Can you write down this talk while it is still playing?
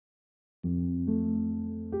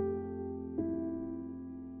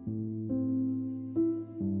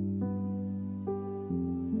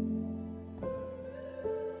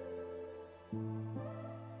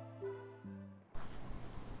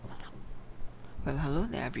Well, hello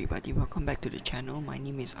there everybody, welcome back to the channel. My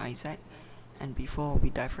name is Isaac, and before we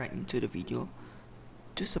dive right into the video,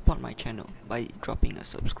 to support my channel by dropping a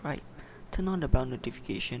subscribe, turn on the bell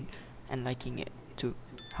notification and liking it to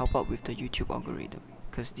help out with the YouTube algorithm,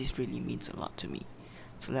 because this really means a lot to me.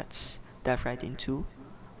 So let's dive right into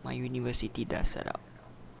my university desk setup.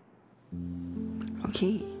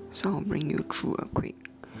 Okay, so I'll bring you through a quick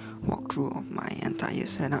walkthrough of my entire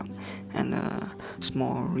setup and a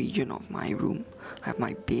small region of my room. I have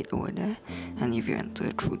my bed over there, and if you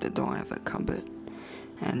enter through the door I have a cupboard,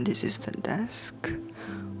 and this is the desk.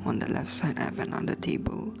 On the left side I have another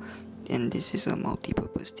table, and this is a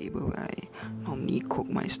multi-purpose table where I normally cook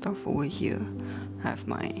my stuff. Over here I have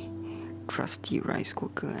my trusty rice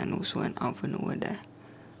cooker and also an oven over there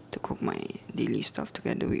to cook my daily stuff,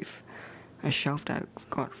 together with a shelf that I've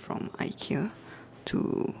got from IKEA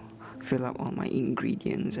to fill up all my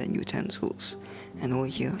ingredients and utensils. And over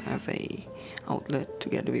here I have a outlet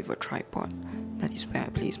together with a tripod. That is where I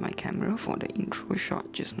place my camera for the intro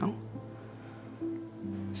shot just now.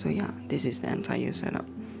 So yeah, this is the entire setup.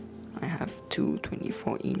 I have two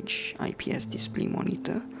 24-inch IPS display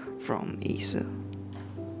monitor from Acer,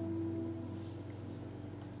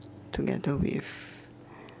 together with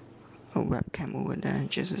a webcam over there,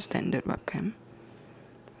 just a standard webcam.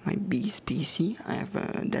 My Beast PC, I have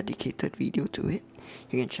a dedicated video to it.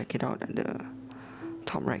 You can check it out at the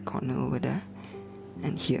top right corner over there.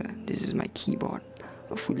 And here, this is my keyboard,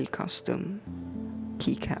 a fully custom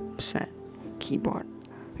keycap set keyboard,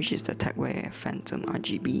 which is the TechWare Phantom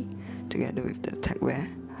RGB, together with the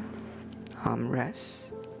TechWare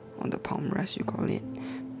armrest, or the palm rest you call it.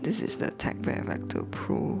 This is the TechWare Vector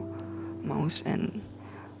Pro mouse and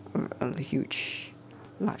a huge,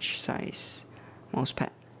 large size mouse pad.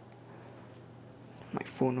 My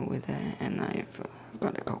phone over there, and I've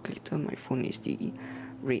got a calculator. My phone is the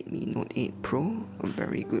Redmi Note 8 Pro, a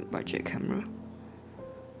very good budget camera.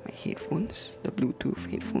 My headphones, the Bluetooth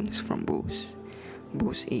headphones from Bose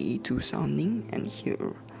AE2 sounding, and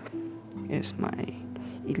here is my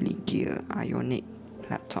Elite Gear Ionic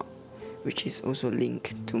laptop, which is also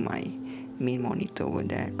linked to my main monitor over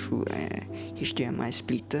there through a HDMI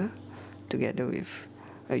splitter, together with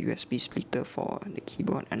a USB splitter for the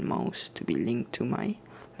keyboard and mouse to be linked to my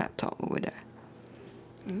laptop over there.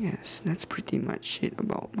 Yes, that's pretty much it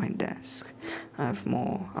about my desk. I have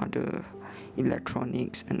more other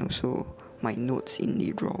electronics and also my notes in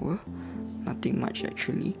the drawer. Nothing much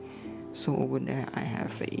actually. So over there I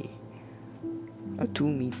have a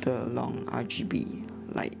 2-meter long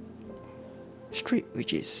RGB light strip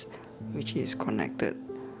which is connected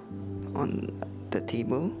on the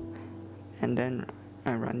table, and then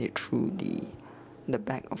I run it through the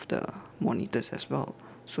back of the monitors as well,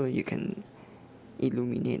 so you can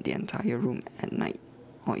illuminate the entire room at night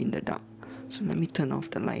or in the dark. So let me turn off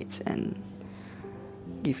the lights and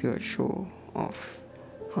give you a show of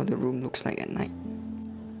how the room looks like at night.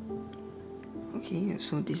 Okay,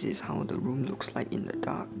 so this is how the room looks like in the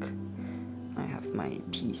dark. I have my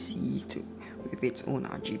PC with its own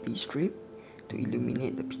RGB strip to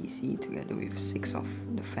illuminate the PC, together with 6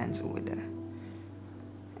 of the fans over there.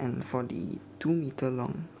 And for the 2-meter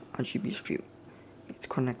long RGB strip, it's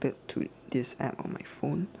connected to this app on my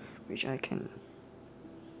phone, which I can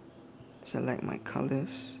select my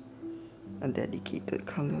colors, a dedicated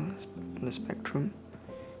color on the spectrum,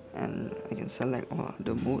 and I can select all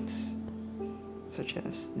other modes, such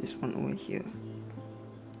as this one over here,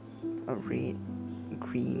 a red,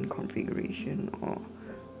 green configuration, or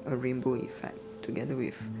a rainbow effect, together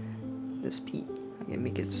with the speed. I can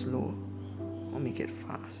make it slow or make it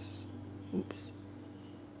fast. Oops.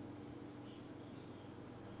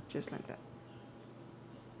 Just like that.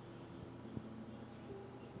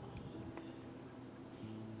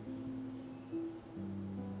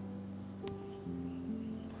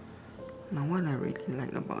 Now what I really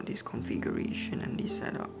like about this configuration and this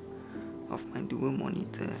setup of my dual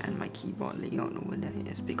monitor and my keyboard layout over there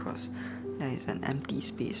is because there is an empty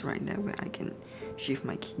space right there where I can shift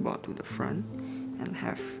my keyboard to the front and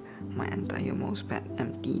have my entire mousepad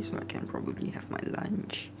empty, so I can probably have my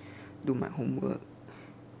lunch, do my homework,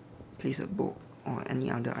 place a book or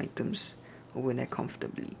any other items over there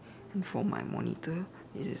comfortably. And for my monitor,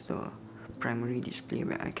 this is the primary display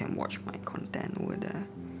where I can watch my content over there,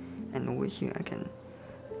 and over here I can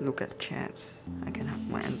look at chats. I can have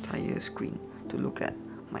my entire screen to look at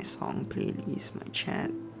my song playlist, my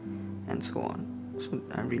chat, and so on. So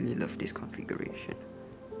I really love this configuration.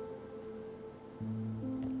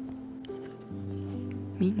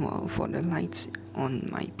 Meanwhile, for the lights on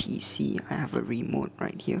my PC, I have a remote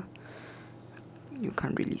right here. You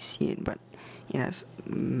can't really see it, but it has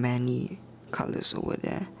many colors over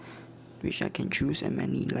there which I can choose, and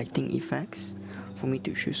many lighting effects for me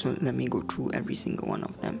to choose. So let me go through every single one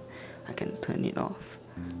of them. I can turn it off,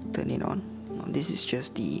 turn it on. Now, this is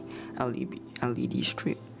just the LED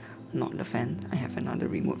strip, not the fan. I have another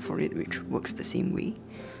remote for it which works the same way.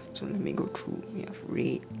 So let me go through. We have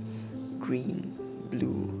red, green,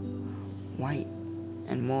 blue, white,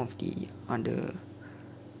 and more of the other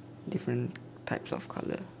different types of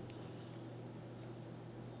color.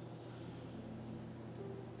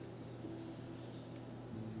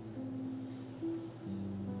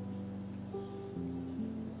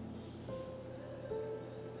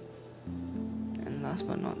 And last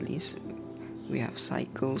but not least, we have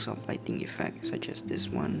cycles of lighting effects, such as this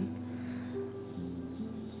one,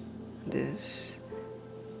 this,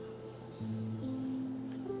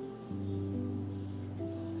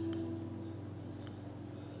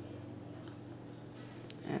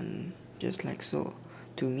 and just like so.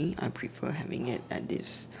 To me, I prefer having it at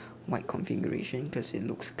this white configuration because it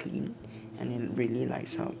looks clean and it really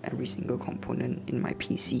lights up every single component in my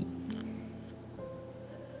PC.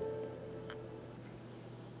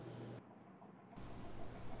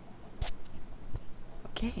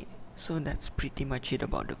 Okay, so that's pretty much it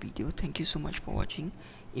about the video. Thank you so much for watching.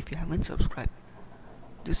 If you haven't subscribed,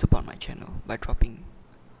 do support my channel by dropping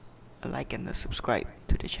a like and a subscribe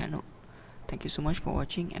to the channel. Thank you so much for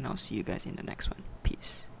watching, and I'll see you guys in the next one.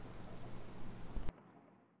 Peace.